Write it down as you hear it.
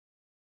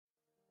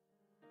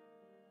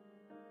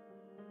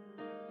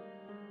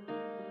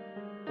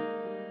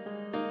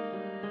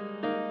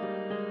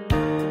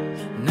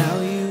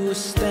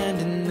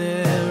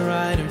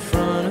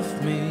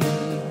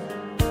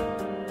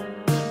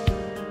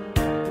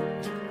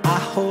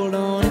hold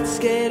on, it's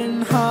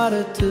getting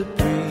harder to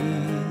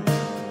breathe.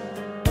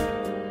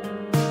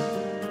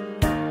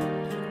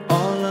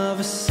 All of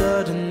a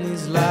sudden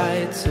these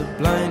lights are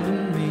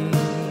blinding me.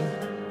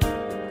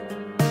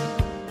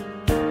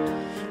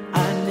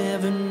 I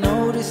never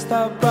noticed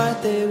how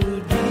bright they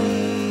would be.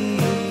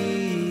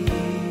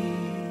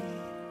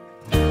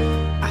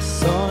 I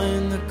saw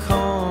in the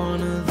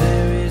corner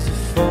there is a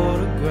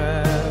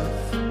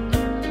photograph.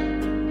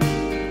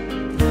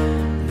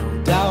 No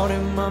doubt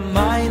in my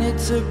mind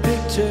it's a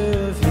picture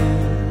of you.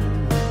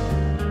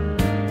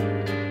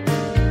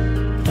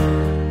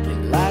 It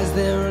lies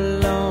there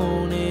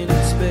alone in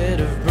its bed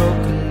of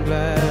broken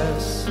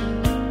glass.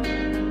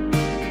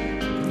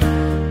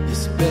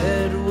 This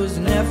bed was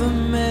never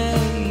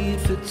made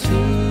for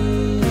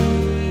two.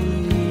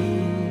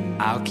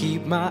 I'll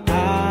keep my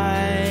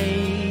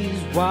eyes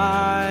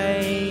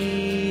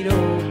wide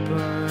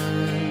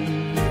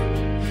open.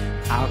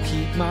 I'll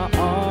keep my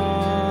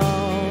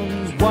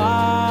arms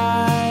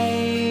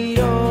wide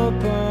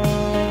open.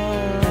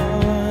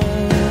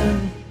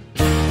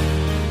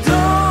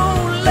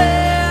 Don't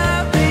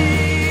let me,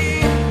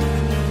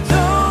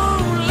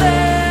 don't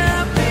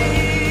let me,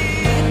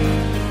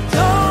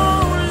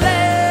 don't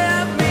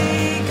let me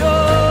go.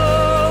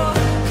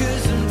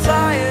 'Cause I'm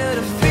tired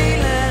of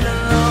feeling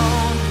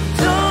alone.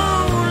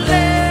 Don't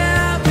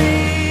let me,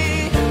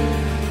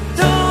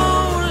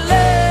 don't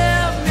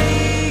let me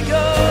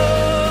go.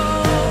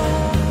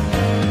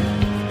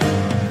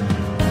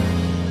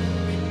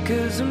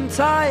 'Cause I'm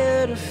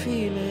tired of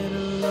feeling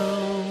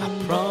alone. I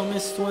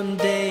promised one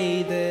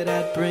day that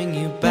I'd bring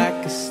you back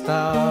a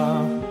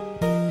star.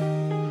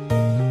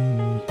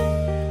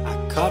 I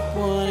caught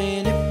one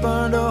and it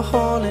burned a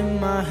hole in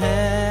my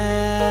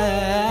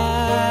hand.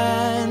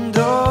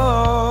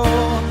 Oh,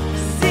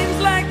 seems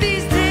like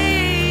these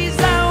days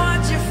I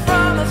watch you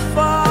from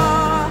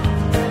afar,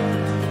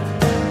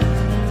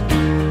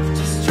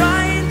 just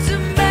trying to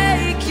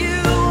make you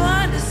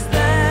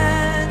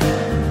understand.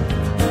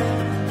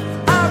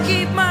 I'll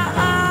keep my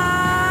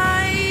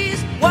eyes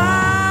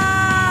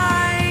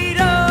wide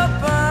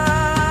open.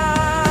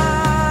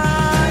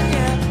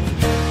 Yeah.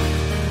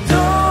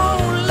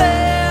 Don't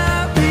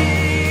let me,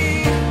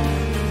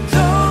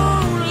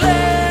 don't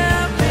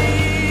let me,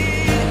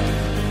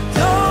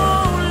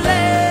 don't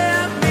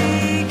let me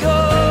go.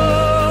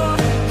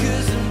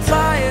 'Cause I'm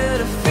tired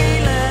of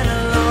feeling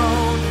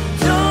alone.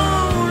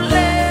 Don't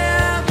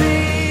let me,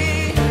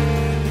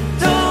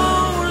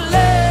 don't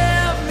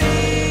let me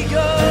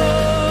go.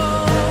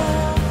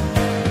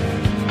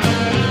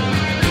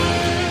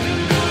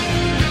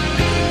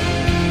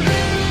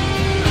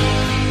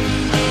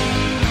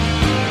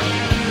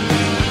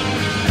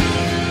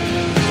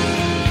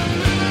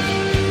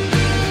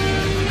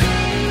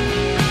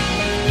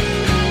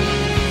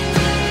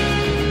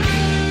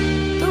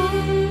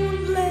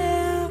 Don't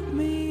let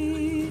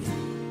me,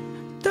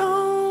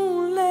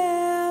 don't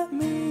let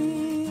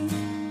me,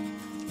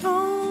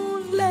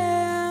 don't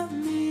let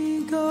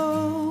me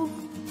go.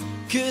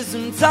 'Cause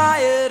I'm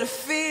tired of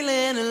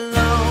feeling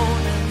alone.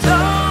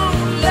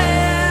 Don't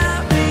let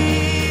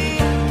me,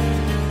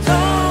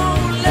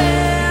 don't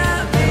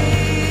let me,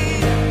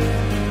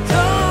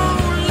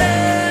 don't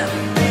let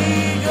me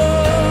go.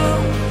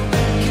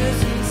 'Cause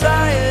I'm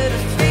tired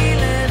of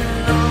feeling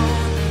alone.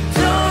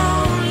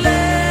 Don't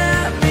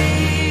let me,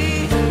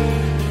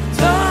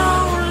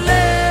 don't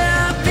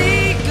let me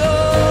go.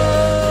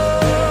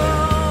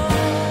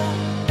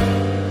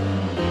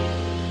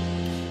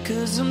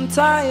 'Cause I'm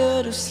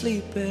tired of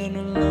sleeping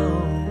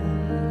alone.